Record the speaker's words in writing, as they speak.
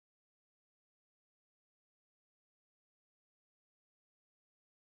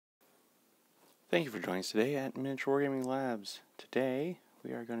Thank you for joining us today at Miniature Wargaming Labs. Today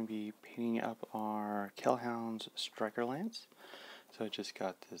we are going to be painting up our Kell Hounds Striker Lance. So I just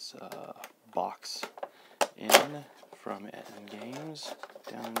got this box in from Eton Games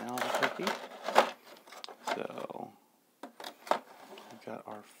down in Albuquerque. So we've got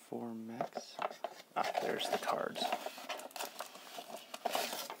our 4 mechs. There's the cards.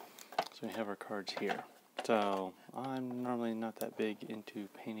 So we have our cards here. So I'm normally not that big into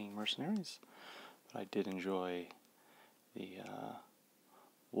painting mercenaries, but I did enjoy the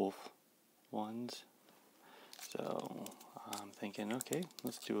wolf ones. So I'm thinking, okay,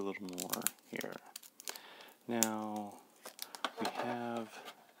 let's do a little more here. Now we have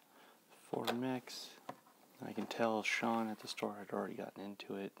 4 mechs. I can tell Sean at the store had already gotten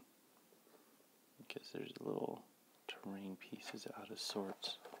into it because there's little terrain pieces out of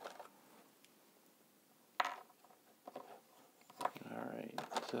sorts. Alright,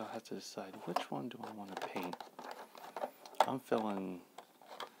 so I'll have to decide which one do I want to paint. I'm feeling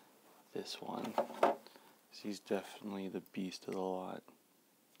this one. He's definitely the beast of the lot.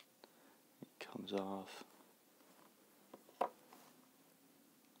 It comes off. Come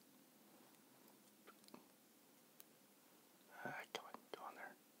on, go on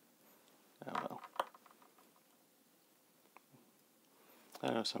there. Oh well.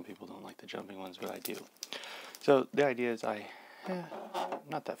 I know some people don't like the jumping ones, but I do. So the idea is I'm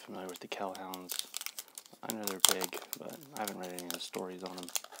not that familiar with the Kell Hounds. I know they're big, but I haven't read any of the stories on them.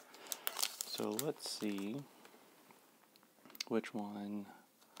 So let's see which one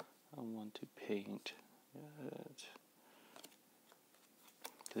I want to paint.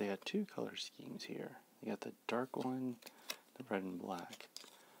 They got 2 color schemes here. You got the dark one, the red and black.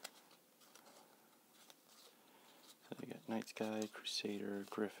 So you got Night Sky, Crusader,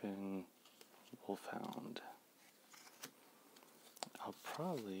 Griffin, Wolfhound. I'll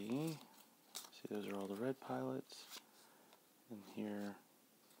probably see, those are all the red pilots. And here,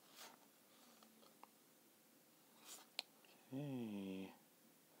 okay.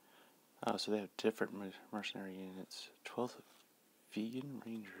 Oh, so they have different mercenary units. 12 vegan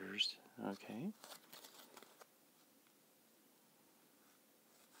rangers. Okay.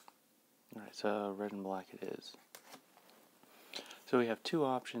 Alright, so red and black it is. So we have 2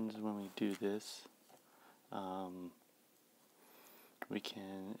 options when we do this. We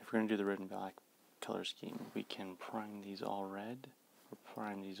can, if we're going to do the red and black color scheme, we can prime these all red or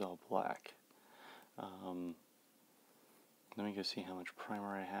prime these all black. Let me go see how much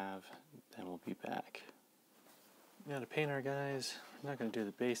primer I have, then we'll be back. We got a painter, guys. I'm not going to do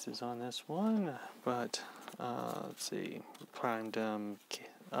the bases on this one, but let's see. We primed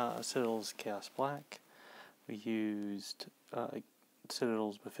Citadel's Chaos Black. We used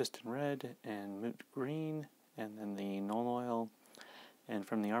Citadel's Mephiston Red and Moot Green, and then the Nuln Oil. And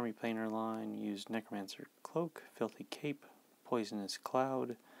from the Army Painter line, used Necromancer Cloak, Filthy Cape, Poisonous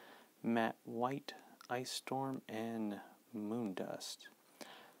Cloud, Matte White, Ice Storm, and Moon Dust.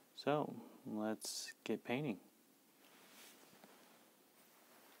 So, let's get painting.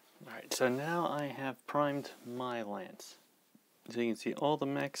 Alright, so now I have primed my lance. So you can see all the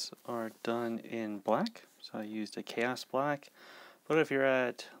mechs are done in black. So I used a Chaos Black. But if you're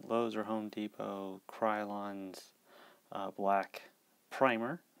at Lowe's or Home Depot, Krylon's black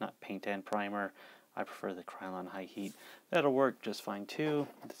primer, not paint and primer. I prefer the Krylon High Heat. That'll work just fine too.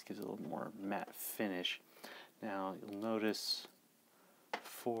 This gives a little more matte finish. Now you'll notice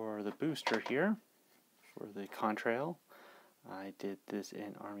for the booster here, for the contrail, I did this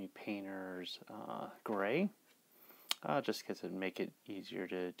in Army Painter's gray, just because it'd make it easier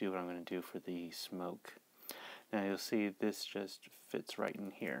to do what I'm going to do for the smoke. Now you'll see this just fits right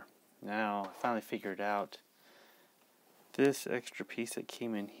in here. Now I finally figured out this extra piece that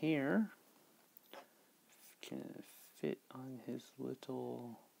came in here can fit on his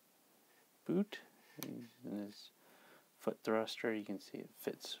little boot and his foot thruster. You can see it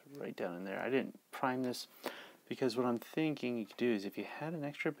fits right down in there. I didn't prime this because what I'm thinking you could do is if you had an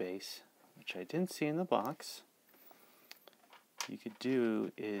extra base, which I didn't see in the box, you could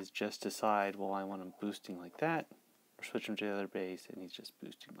do is just decide, well, I want him boosting like that, or switch him to the other base and he's just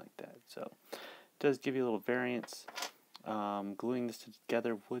boosting like that. So it does give you a little variance. Gluing this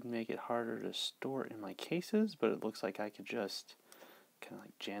together would make it harder to store in my cases, but it looks like I could just kind of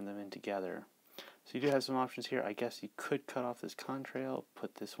like jam them in together. So you do have some options here. I guess you could cut off this contrail,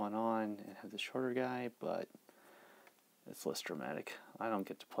 put this one on, and have the shorter guy, but it's less dramatic. I don't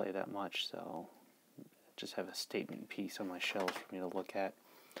get to play that much, so just have a statement piece on my shelf for me to look at.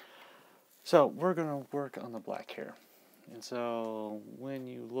 So we're going to work on the black here. And so when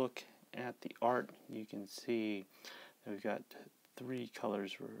you look at the art, you can see that we've got 3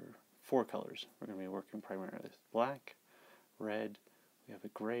 colors, or 4 colors. We're going to be working primarily with black, red, we have a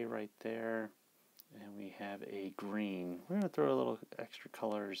gray right there, and we have a green. We're going to throw a little extra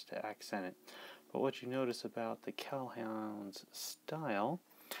colors to accent it. But what you notice about the Kell Hounds style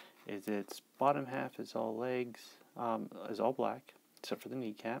is its bottom half is all legs, is all black, except for the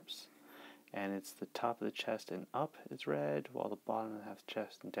kneecaps. And it's the top of the chest and up is red, while the bottom of the half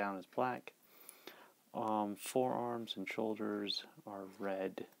chest and down is black. Forearms and shoulders are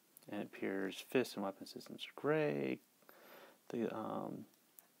red, and it appears fists and weapon systems are gray. The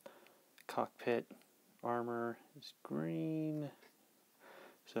cockpit armor is green.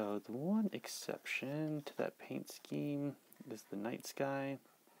 So the one exception to that paint scheme is the night sky.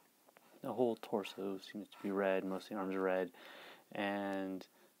 The whole torso seems to be red, most of the arms are red, and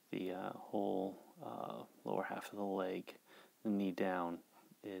the whole lower half of the leg, the knee down,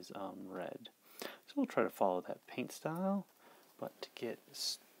 is red. So we'll try to follow that paint style, but to get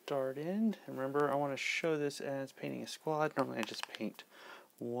started, and remember I want to show this as painting a squad. Normally I just paint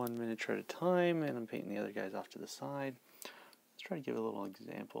one miniature at a time, and I'm painting the other guys off to the side. Let's try to give a little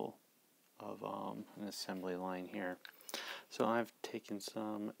example of an assembly line here. So I've taken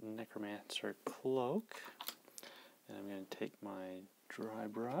some Necromancer cloak, and I'm going to take my dry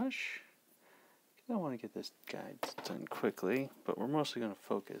brush, because I want to get this guy done quickly, but we're mostly going to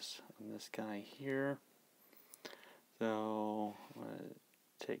focus on this guy here. So I'm going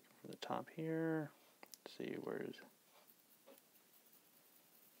to take from the top here, see where's,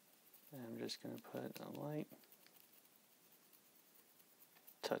 and I'm just going to put a light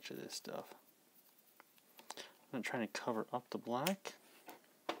touch of this stuff. I'm trying to cover up the black.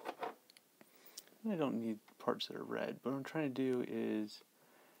 I don't need parts that are red, but what I'm trying to do is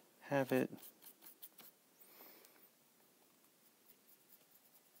have it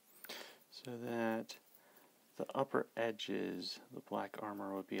so that the upper edges, the black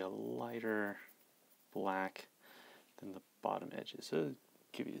armor, would be a lighter black than the bottom edges. So it'll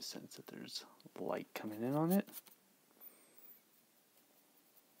give you a sense that there's light coming in on it.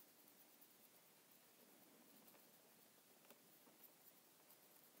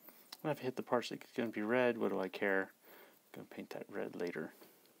 And if I hit the parts that's going to be red, what do I care? I'm going to paint that red later.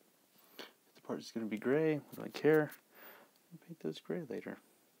 If the part is going to be gray, what do I care? I'll paint those gray later.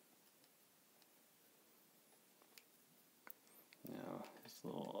 Now, these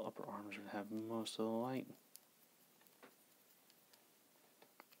little upper arms would have most of the light.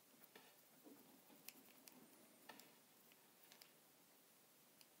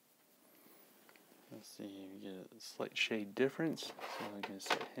 Let's see, we get a slight shade difference. So I'm going to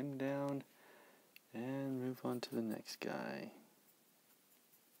set him down and move on to the next guy.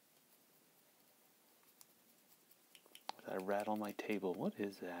 I rattle my table. What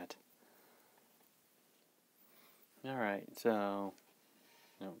is that? Alright, so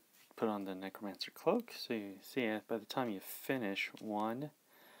put on the Necromancer cloak. So you see, by the time you finish one,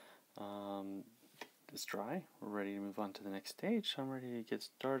 it's dry. We're ready to move on to the next stage. So I'm ready to get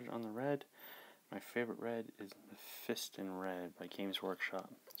started on the red. My favorite red is Mephiston Red by Games Workshop.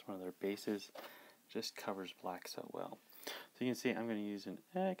 It's one of their bases. Just covers black so well. So you can see I'm going to use an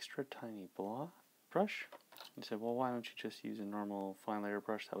extra tiny brush. You say, well, why don't you just use a normal fine layer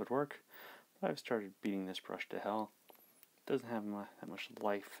brush? That would work. But I've started beating this brush to hell. It doesn't have that much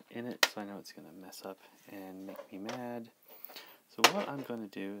life in it, so I know it's going to mess up and make me mad. So what I'm going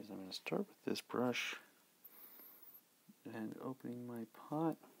to do is I'm going to start with this brush and opening my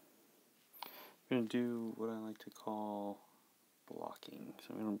pot. I'm going to do what I like to call blocking.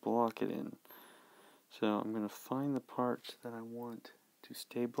 So I'm going to block it in. So I'm going to find the parts that I want to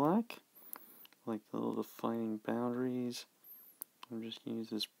stay black, like the little defining boundaries. I'm just going to use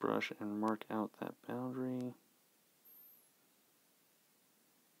this brush and mark out that boundary.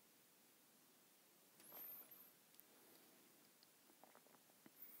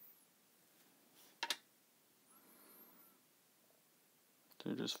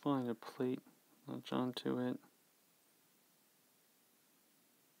 So just find a plate, latch onto it,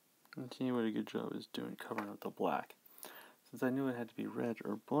 and see what a good job is doing covering up the black. Since I knew it had to be red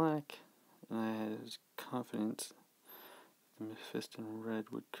or black, and I had confidence the Mephiston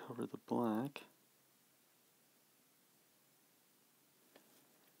Red would cover the black,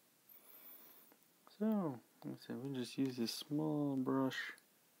 so let's see, we'll just use this small brush.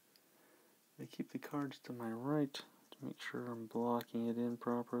 I keep the cards to my right to make sure I'm blocking it in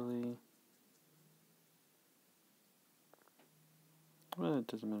properly. Well, it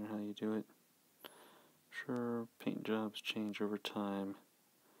doesn't matter how you do it. Sure, paint jobs change over time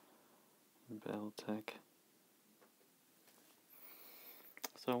in Battletech.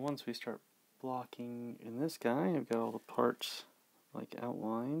 So once we start blocking in this guy, I've got all the parts like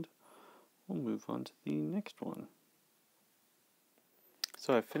outlined. we'll move on to the next one.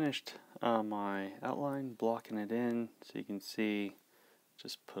 So I finished my outline, blocking it in, so you can see,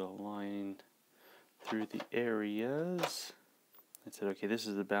 just put a line through the areas. I said, okay, this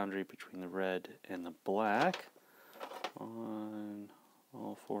is the boundary between the red and the black on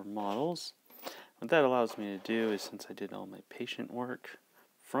all 4 models. What that allows me to do is, since I did all my patient work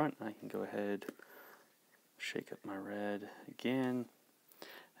front, I can go ahead, shake up my red again,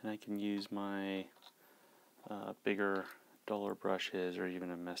 and I can use my bigger, duller brushes, or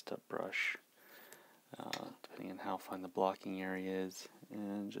even a messed up brush, depending on how fine the blocking area is,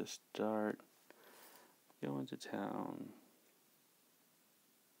 and just start going to town.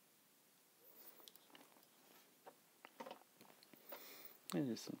 And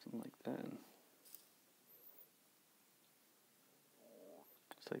just something like that.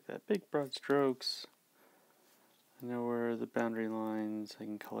 Just like that. Big broad strokes. I know where the boundary lines, I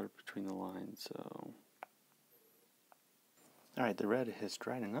can color between the lines, so. Alright, the red has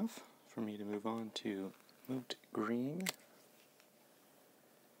dried enough for me to move on to Moot green.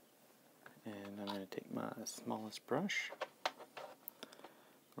 And I'm going to take my smallest brush.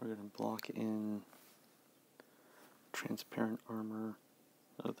 We're going to block in transparent armor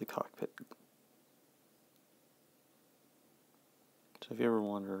of the cockpit. So if you ever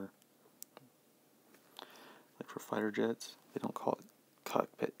wonder, like for fighter jets, they don't call it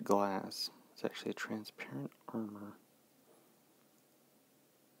cockpit glass. It's actually a transparent armor.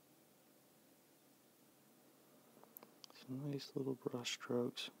 Some nice little brush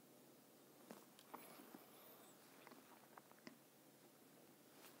strokes.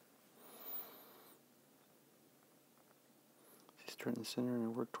 Start in the center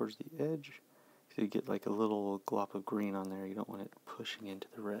and work towards the edge. So you get like a little glop of green on there. You don't want it pushing into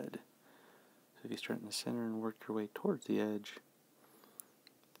the red. So if you start in the center and work your way towards the edge,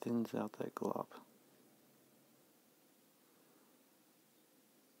 thins out that glop.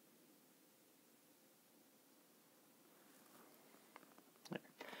 There.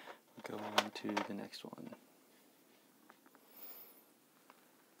 We'll go on to the next one.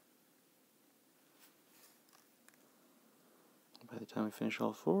 By the time we finish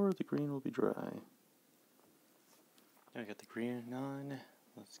all 4, the green will be dry. Now we got the green on.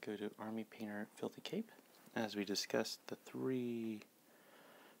 Let's go to Army Painter Filthy Cape. As we discussed, the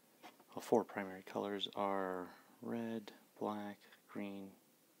 4 primary colors are red, black, green,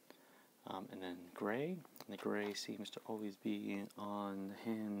 and then gray. And the gray seems to always be on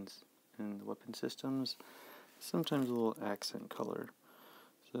the hands and the weapon systems. Sometimes a little accent color.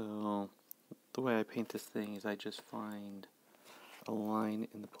 So the way I paint this thing is I just find a line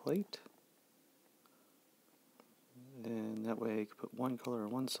in the plate, and that way I can put one color on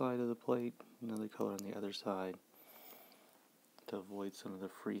one side of the plate, another color on the other side, to avoid some of the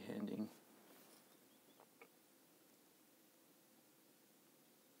freehanding.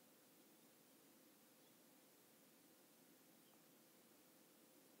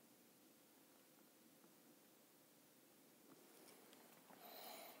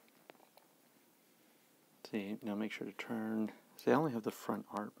 See, now make sure to turn. See, I only have the front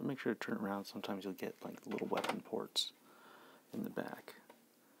art, but make sure to turn it around. Sometimes you'll get like little weapon ports in the back.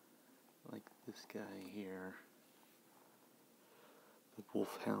 Like this guy here. The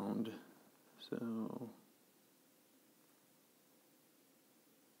Wolf Hound. So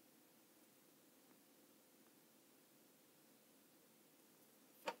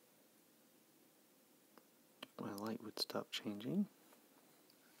my light would stop changing.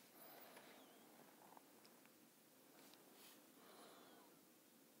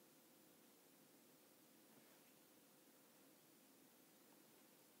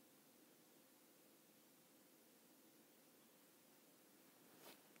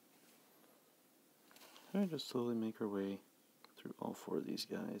 And just slowly make our way through all 4 of these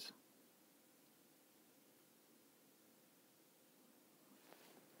guys.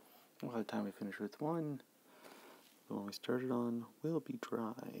 By the time we finish with one, the one we started on will be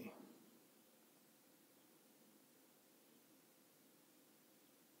dry.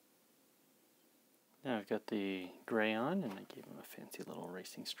 Now I've got the gray on, and I gave him a fancy little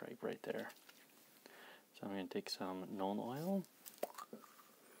racing stripe right there. So I'm going to take some Nuln Oil.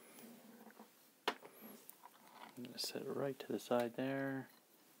 I'm going to set it right to the side there.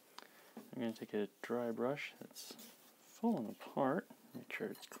 I'm going to take a dry brush that's fallen apart. Make sure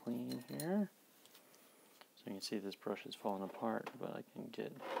it's clean here. So you can see this brush is falling apart, but I can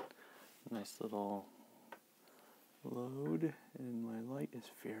get a nice little load, and my light is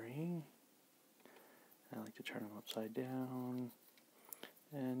varying. I like to turn them upside down,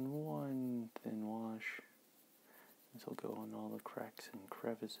 and one thin wash. This will go on all the cracks and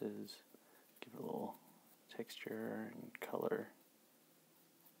crevices texture and color.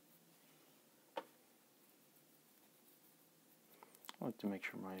 I like to make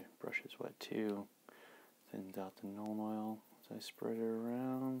sure my brush is wet too. Thins out the Nuln Oil as I spread it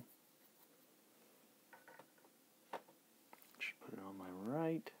around. Should put it on my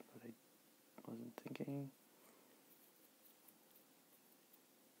right, but I wasn't thinking.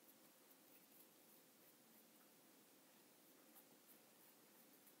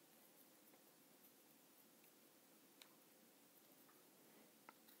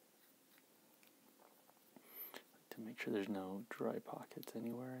 To make sure there's no dry pockets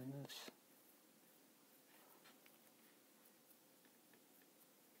anywhere in this.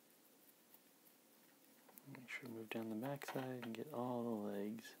 Make sure to move down the backside and get all the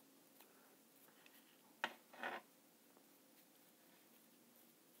legs.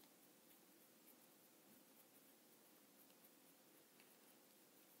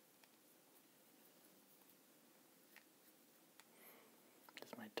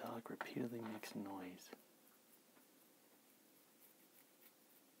 Because my dog repeatedly makes noise.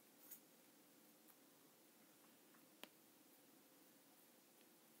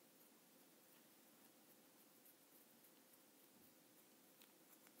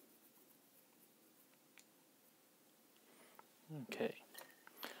 Okay,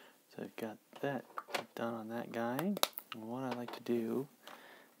 so I've got that done on that guy. And what I like to do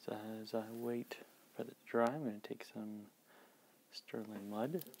is as I wait for it to dry, I'm going to take some sterling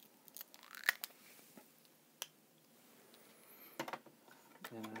mud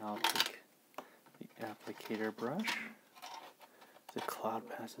and I'll take the applicator brush. The cloud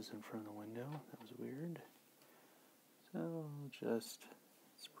passes in front of the window. That was weird. So I'll just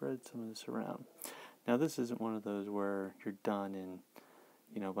spread some of this around. Now this isn't one of those where you're done and,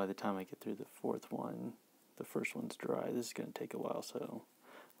 you know, by the time I get through the fourth one, the first one's dry. This is going to take a while, so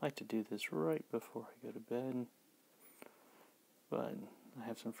I like to do this right before I go to bed. But I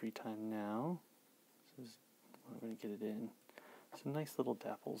have some free time now. This is when I'm going to get it in. Some nice little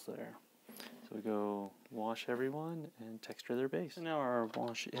dapples there. So we go wash everyone and texture their base. So now our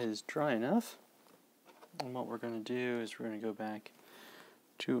wash is dry enough. And what we're going to do is we're going to go back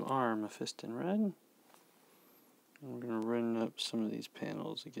to our Mephiston Red. And we're going to run up some of these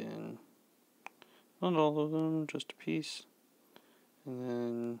panels again. Not all of them, just a piece. And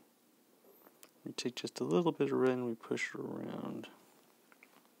then we take just a little bit of red and we push it around.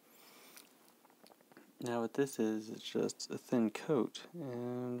 Now what this is, it's just a thin coat.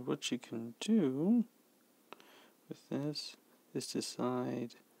 And what you can do with this is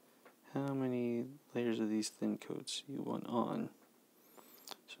decide how many layers of these thin coats you want on.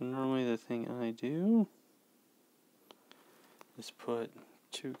 So normally the thing I do is put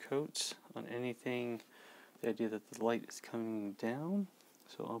 2 coats on anything, the idea that the light is coming down.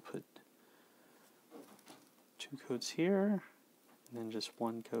 So I'll put 2 coats here, and then just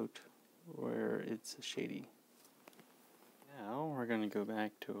 1 coat where it's shady. Now we're going to go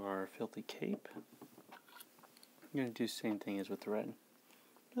back to our filthy cape. I'm going to do the same thing as with the red.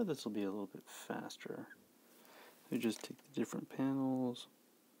 Now this will be a little bit faster. So just take the different panels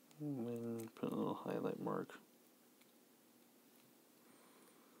and then put a little highlight mark.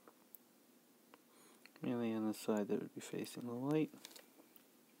 Mainly on the side that would be facing the light.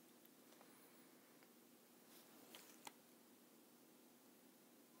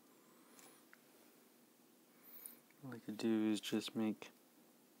 What I like to do is just make,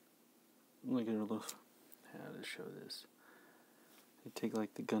 look at how to show this. You take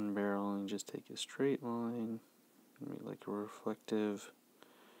like the gun barrel and just take a straight line, and make like a reflective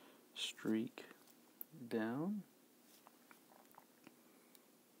streak down.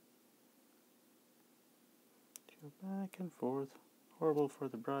 Go back and forth. Horrible for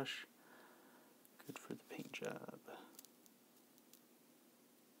the brush, good for the paint job.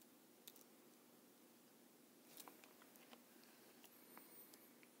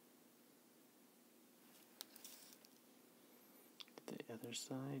 Get the other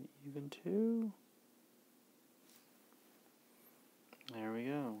side even too. There we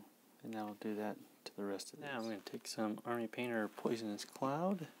go. And now we'll do that to the rest of this. Now I'm going to take some Army Painter Poisonous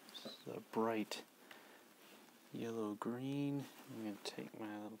Cloud. This is a bright yellow-green. I'm going to take my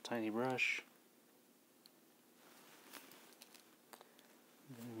little tiny brush.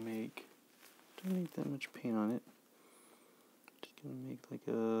 I'm going to make, don't need that much paint on it. Just going to make like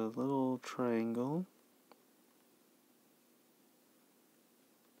a little triangle.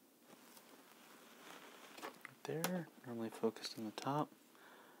 Right there, normally focused on the top.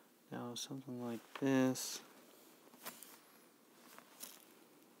 Now something like this.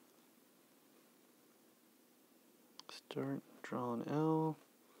 Start, draw an L,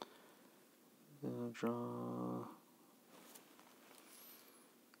 Then I'll draw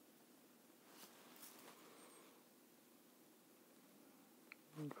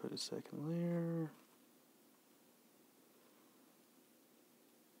and put a second layer.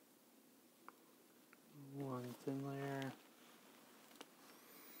 One thin layer.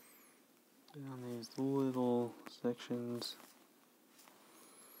 And on these little sections,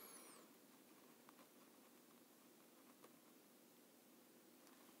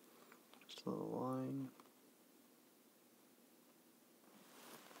 just a little line.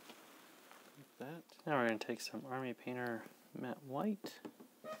 Like that. Now we're going to take some Army Painter matte white.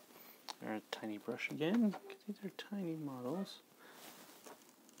 Or a tiny brush again, because these are tiny models.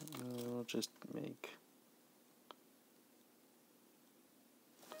 We'll just make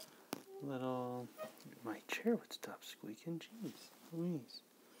little. My chair would stop squeaking. Jeez Louise.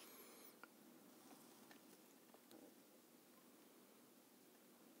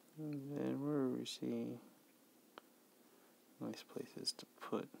 And then where we see nice places to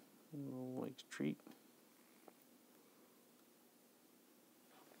put a little white streak.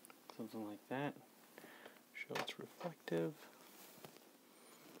 Something like that. Show it's reflective.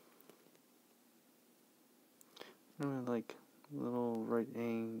 And like little right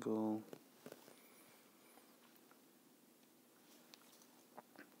angle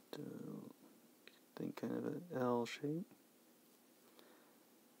to think kind of an L shape.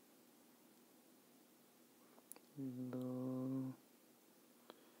 And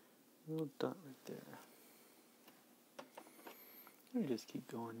a little dot right there. Let me just keep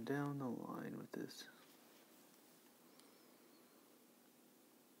going down the line with this.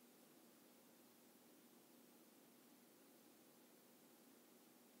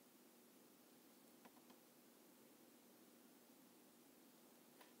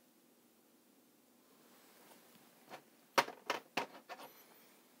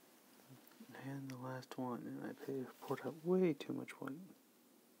 And the last one, and I poured out way too much white.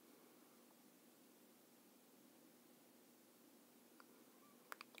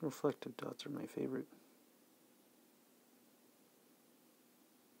 Reflective dots are my favorite.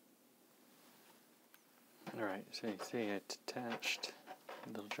 Alright, so you see I attached a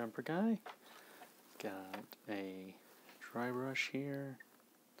little jumper guy. Got a dry brush here.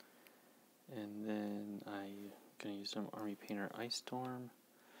 And then I'm going to use some Army Painter Ice Storm.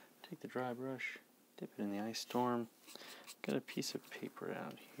 Take the dry brush, dip it in the Ice Storm. Got a piece of paper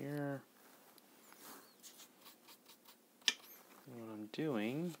out here. And what I'm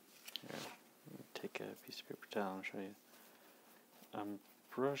doing, here, let me take a piece of paper towel and show you. I'm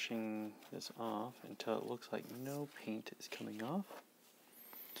brushing this off until it looks like no paint is coming off.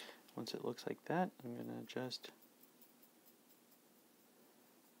 Once it looks like that, I'm going to just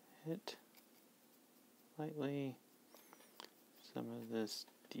hit lightly some of this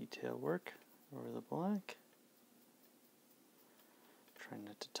detail work over the black. Try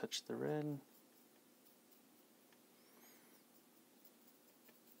not to touch the red.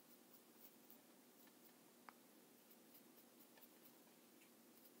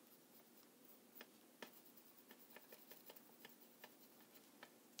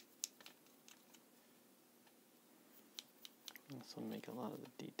 This will make a lot of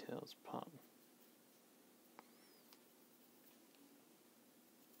the details pop.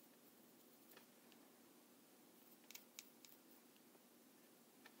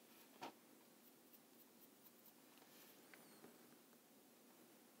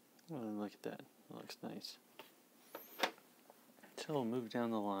 Oh, look at that. It looks nice. So we'll move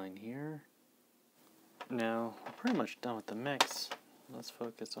down the line here. Now, we're pretty much done with the mix. Let's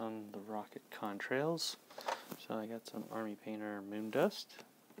focus on the rocket contrails. So I got some Army Painter Moon Dust,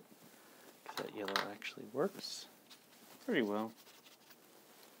 because that yellow actually works pretty well.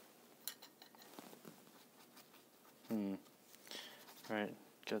 Alright,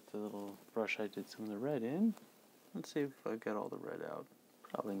 got the little brush I did some of the red in. Let's see if I've got all the red out.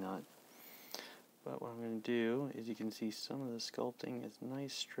 Probably not. But what I'm going to do is you can see some of the sculpting is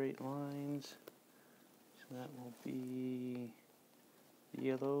nice straight lines. So that will be the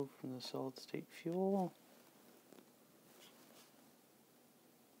yellow from the solid state fuel.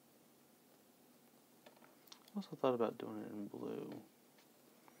 Also thought about doing it in blue.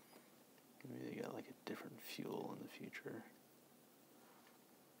 Maybe they got like a different fuel in the future.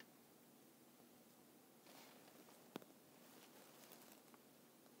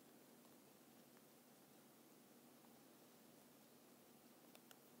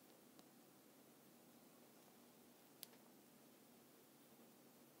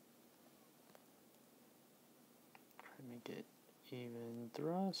 Try to make it even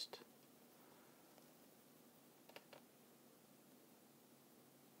thrust.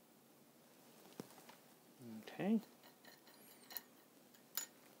 Okay.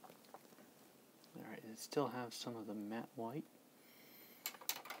 Alright, it still has some of the matte white.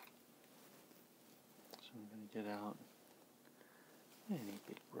 So I'm going to get out any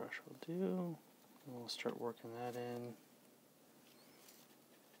big brush will do. And we'll start working that in.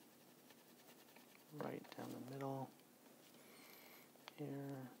 Right down the middle. Here.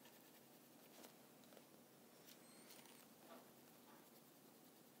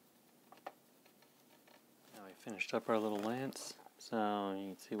 Now we finished up our little lance. So you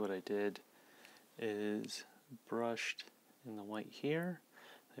can see what I did is brushed in the white here.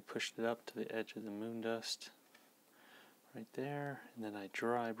 I pushed it up to the edge of the moon dust right there, and then I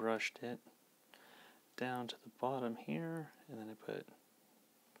dry brushed it down to the bottom here, and then I put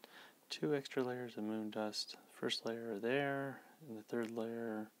 2 extra layers of moon dust. First layer there, and the third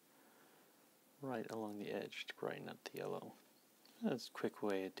layer right along the edge to brighten up the yellow. That's a quick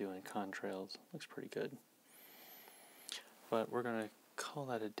way of doing contrails. Looks pretty good. But we're going to call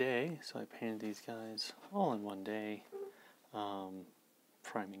that a day, so I painted these guys all in one day,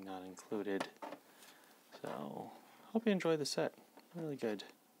 priming not included. So hope you enjoy the set. Really good.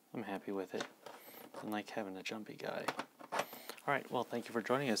 I'm happy with it. I like having a jumpy guy. Alright, well, thank you for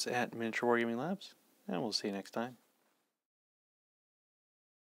joining us at Miniature Wargaming Labs, and we'll see you next time.